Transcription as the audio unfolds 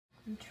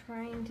I'm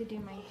trying to do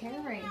my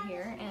hair right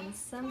here and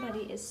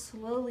somebody is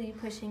slowly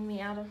pushing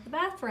me out of the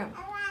bathroom.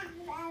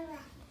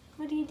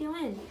 What are you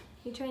doing?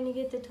 You trying to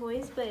get the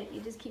toys, but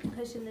you just keep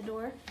pushing the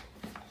door?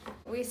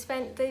 We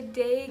spent the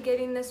day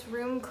getting this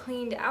room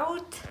cleaned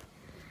out.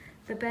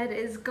 The bed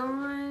is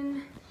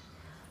gone.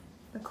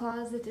 The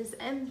closet is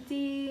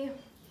empty.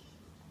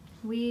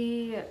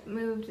 We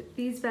moved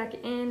these back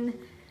in.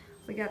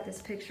 We got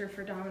this picture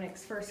for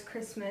Dominic's first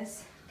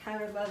Christmas.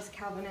 Tyler loves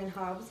Calvin and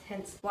Hobbes,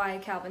 hence why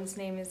Calvin's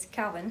name is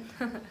Calvin.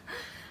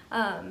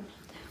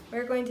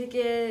 We're going to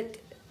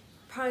get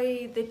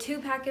probably the 2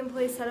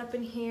 pack-and-play set up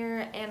in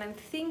here, and I'm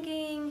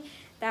thinking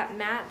that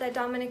mat that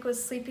Dominic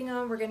was sleeping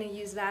on, we're gonna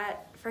use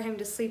that for him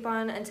to sleep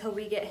on until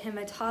we get him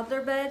a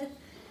toddler bed,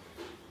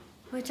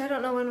 which I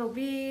don't know when will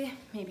be,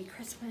 maybe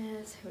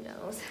Christmas, who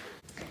knows.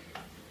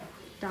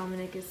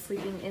 Dominic is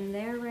sleeping in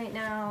there right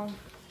now.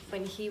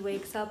 When he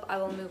wakes up, I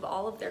will move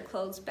all of their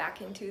clothes back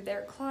into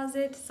their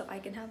closet so I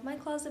can have my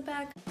closet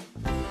back.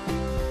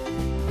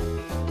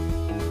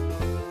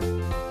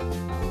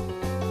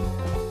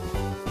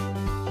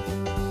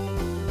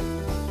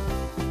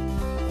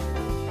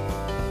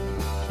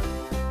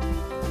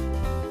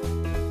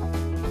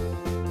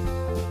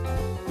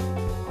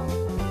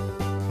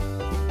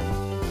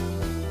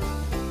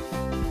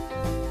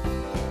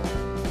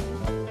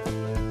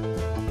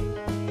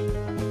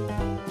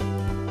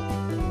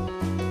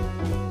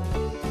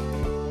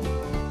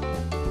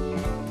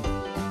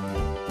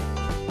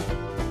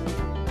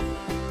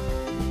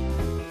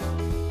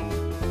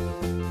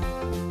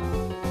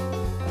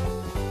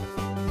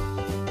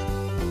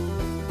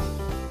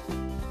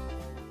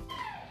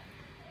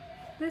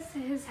 This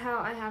is how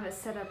I have it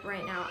set up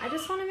right now. I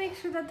just want to make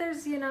sure that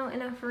there's, you know,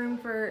 enough room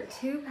for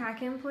 2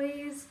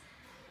 pack-and-plays.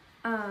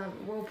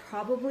 We'll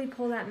probably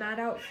pull that mat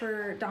out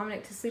for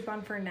Dominic to sleep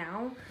on for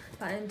now,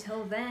 but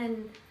until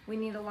then, we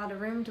need a lot of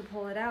room to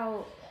pull it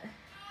out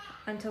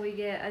until we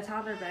get a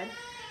toddler bed.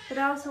 But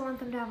I also want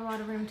them to have a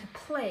lot of room to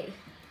play.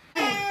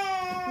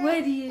 What are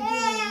you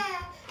doing?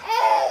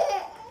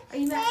 Are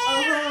you not?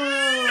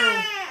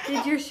 Oh!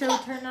 Did your show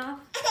turn off?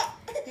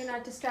 You're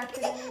not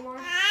distracted anymore?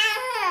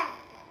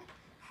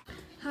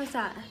 How's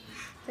that?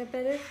 Is that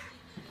better?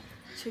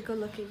 Should we go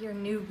look at your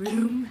new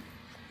room?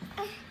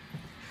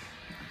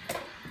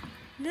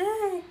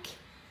 Look!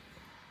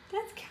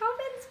 That's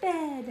Calvin's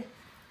bed!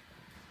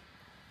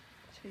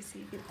 Should we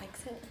see if he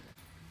likes it?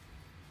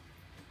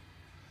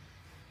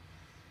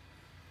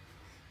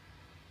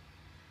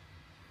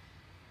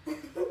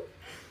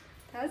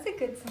 That was a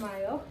good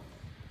smile.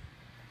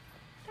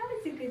 That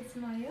was a good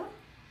smile.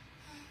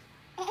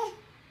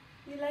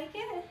 You like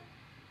it?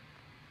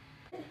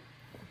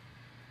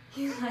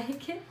 You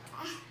like it?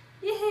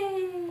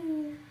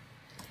 Yay!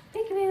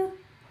 Peekaboo!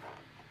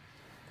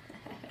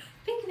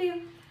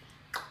 Peekaboo!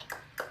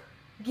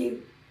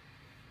 Goo!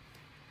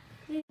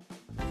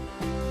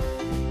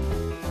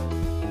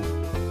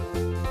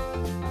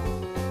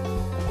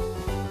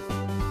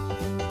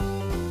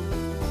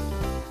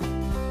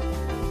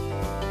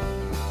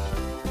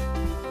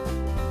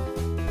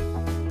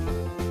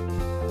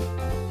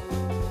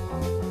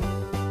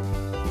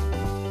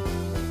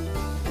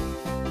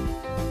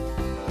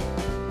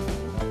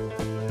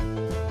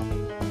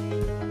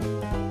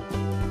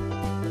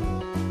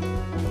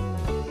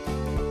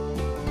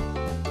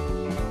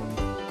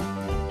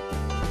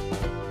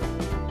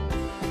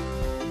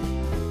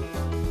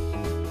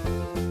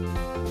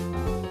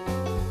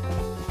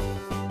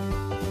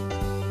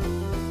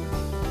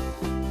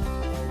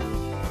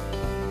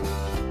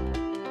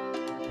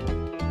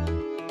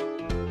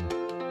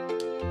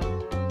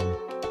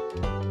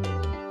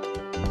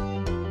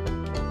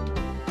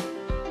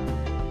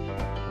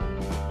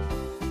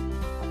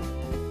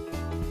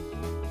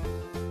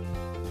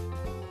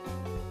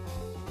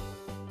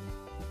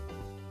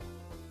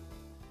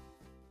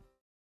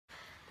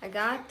 I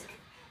got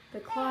the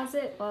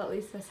closet, well, at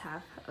least this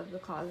half of the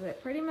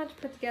closet, pretty much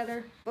put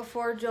together.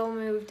 Before Joel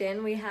moved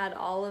in, we had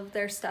all of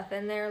their stuff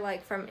in there,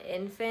 like from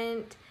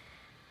infant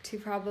to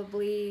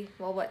probably,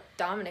 well, what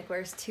Dominic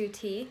wears,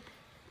 2T.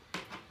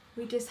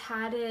 We just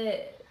had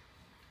it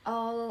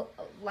all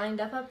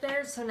lined up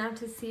there, so now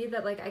to see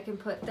that like I can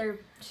put their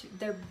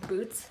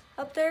boots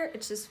up there,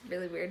 it's just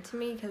really weird to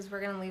me because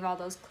we're gonna leave all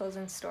those clothes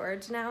in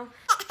storage now.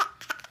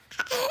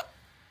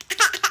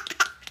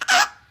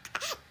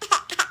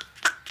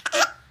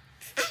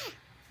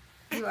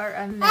 You are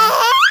a mess.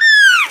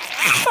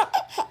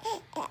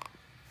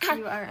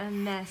 You are a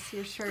mess.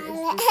 Your shirt is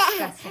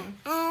disgusting.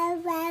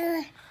 Oh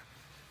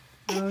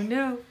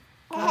no.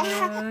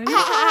 Oh no.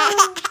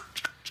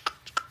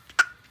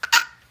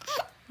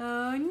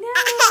 Oh no.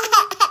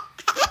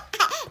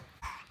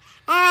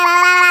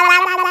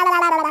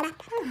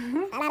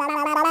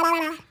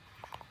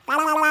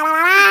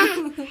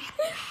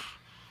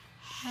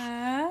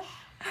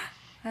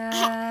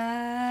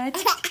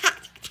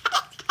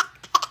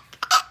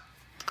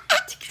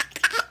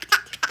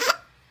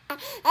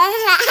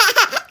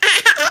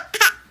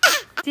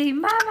 Say,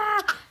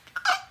 Mama,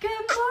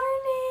 good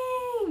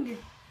morning.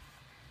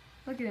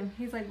 Look at him.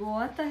 He's like,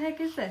 what the heck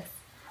is this?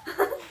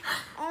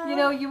 You You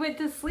know, you went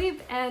to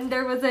sleep and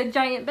there was a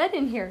giant bed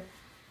in here.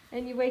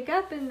 And you wake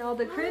up and all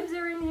the cribs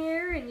are in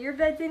here and your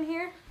bed's in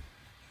here.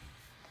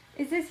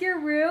 Is this your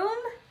room?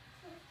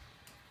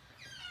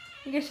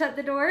 You can shut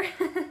the door.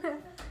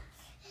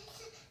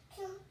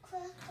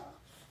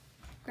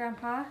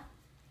 Grandpa?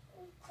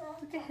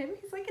 Look at him,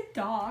 he's like a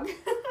dog.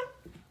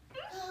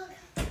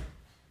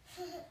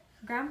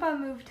 Grandpa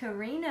moved to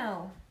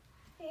Reno.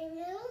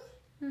 Reno?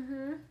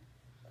 Mm-hmm.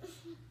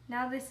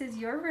 Now this is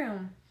your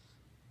room.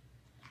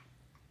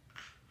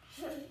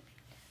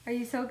 Are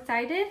you so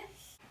excited?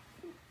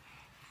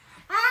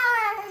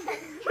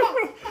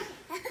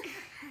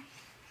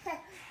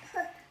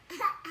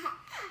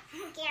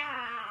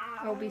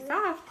 Oh, be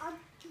soft.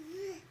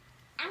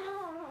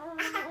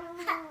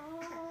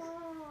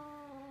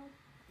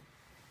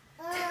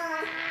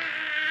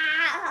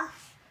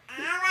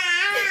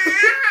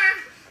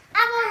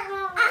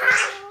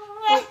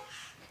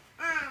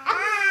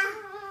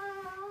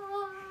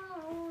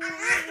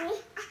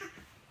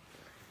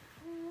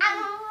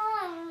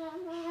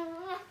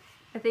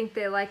 I think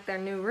they like their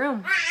new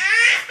room.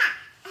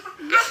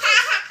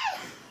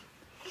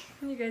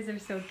 You guys are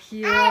so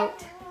cute.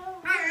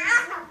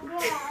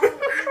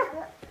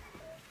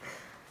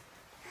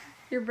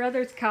 Your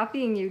brother's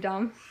copying you,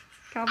 Dom.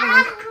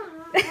 Copying.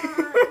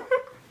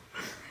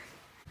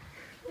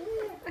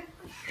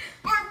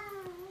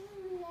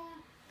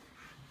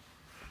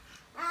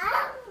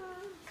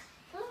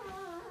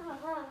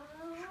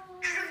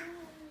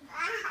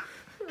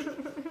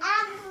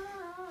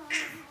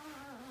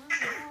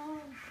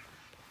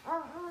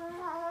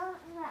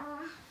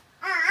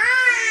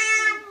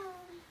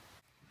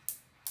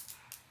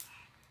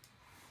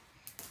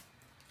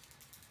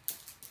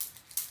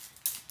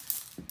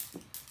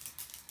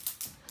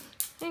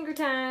 Finger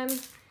time.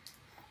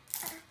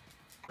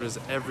 As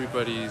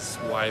everybody's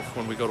wife,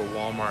 when we go to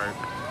Walmart,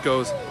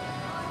 goes,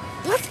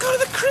 "Let's go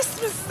to the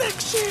Christmas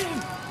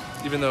section!"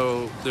 Even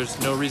though there's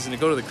no reason to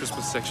go to the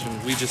Christmas section,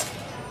 we just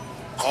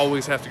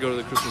always have to go to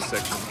the Christmas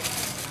section.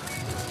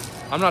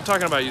 I'm not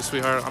talking about you,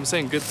 sweetheart. I'm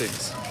saying good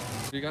things.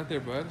 What you got there,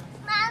 bud?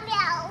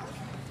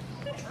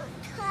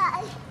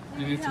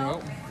 You need some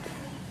help?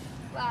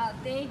 Wow,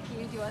 thank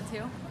you. Do you want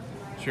to?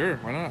 Sure,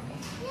 why not?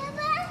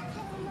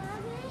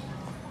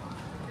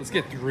 Let's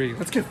get 3.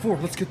 Let's get 4.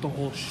 Let's get the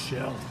whole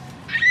shell.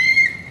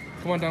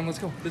 Come on down, let's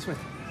go. This way.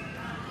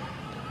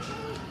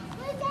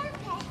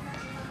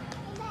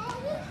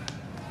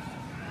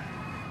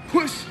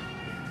 Push!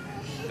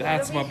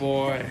 That's my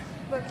boy.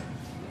 Look,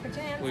 put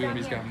your hands Look at down him,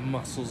 he's here. got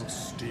muscles of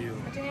steel.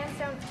 Put your hands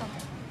down.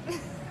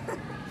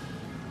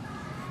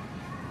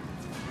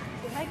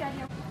 Say hi,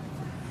 Daniel.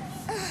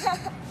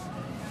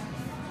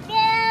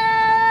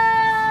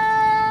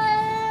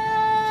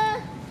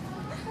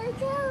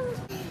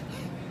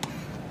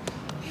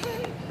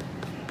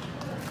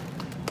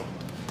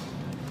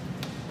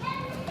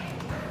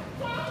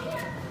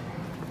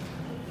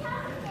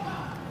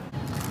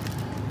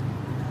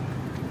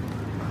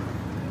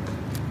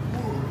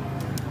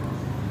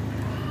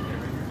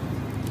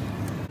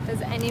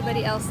 Does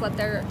anybody else let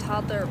their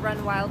toddler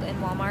run wild in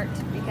Walmart?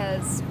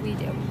 Because we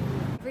do.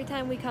 Every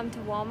time we come to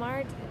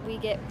Walmart, we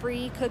get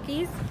free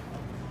cookies.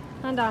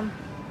 Huh, Dom?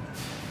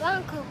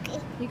 One cookie.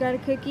 You got a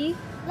cookie?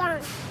 One.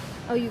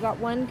 Oh, you got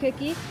one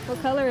cookie?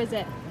 What color is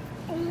it?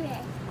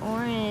 Orange.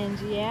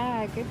 Orange,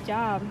 yeah, good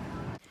job.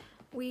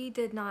 We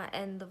did not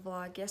end the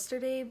vlog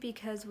yesterday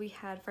because we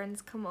had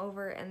friends come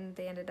over and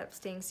they ended up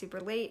staying super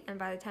late, and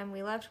by the time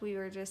we left we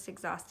were just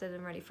exhausted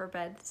and ready for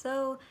bed.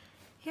 So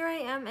here I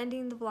am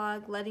ending the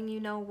vlog, letting you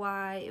know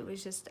why. It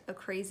was just a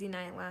crazy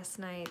night last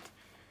night.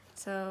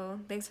 So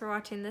thanks for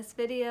watching this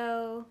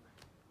video.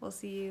 We'll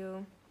see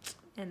you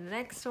in the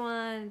next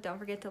one. Don't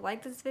forget to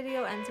like this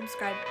video and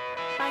subscribe.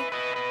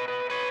 Bye.